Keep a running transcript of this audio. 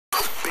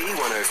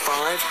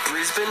B105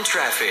 Brisbane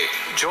traffic.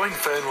 Join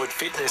Fernwood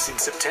Fitness in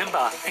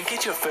September and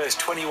get your first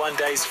 21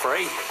 days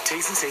free.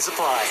 T's and C's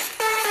apply.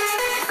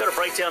 Got a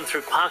breakdown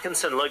through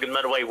Parkinson, Logan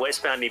Motorway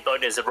westbound near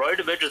Bodneza Road.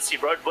 Emergency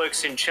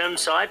roadworks in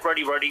Chermside.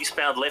 Road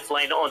eastbound left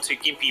lane onto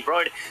Gympie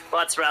Road.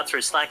 Lights are out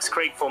through Slacks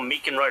Creek from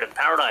Meakin Road and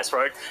Paradise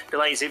Road.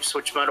 Delays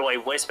Ipswich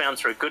Motorway westbound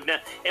through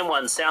Goodna.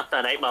 M1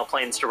 southbound 8 Mile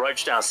Plains to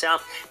Rochdale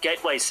South.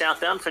 Gateway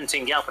southbound from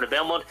Tingalpa to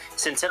Belmont.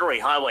 Centenary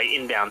Highway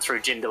inbound through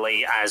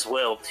Jindalee as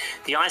well.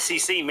 The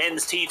ICC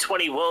Men's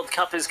T20 World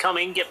Cup is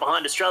coming. Get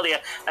behind Australia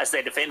as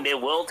they defend their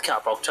World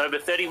Cup October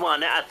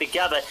 31 at the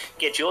Gabba.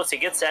 Get your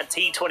tickets at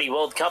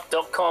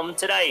t20worldcup.com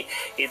today.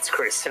 It's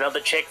Chris. Another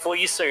check for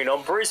you soon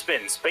on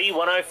Brisbane's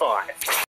B105.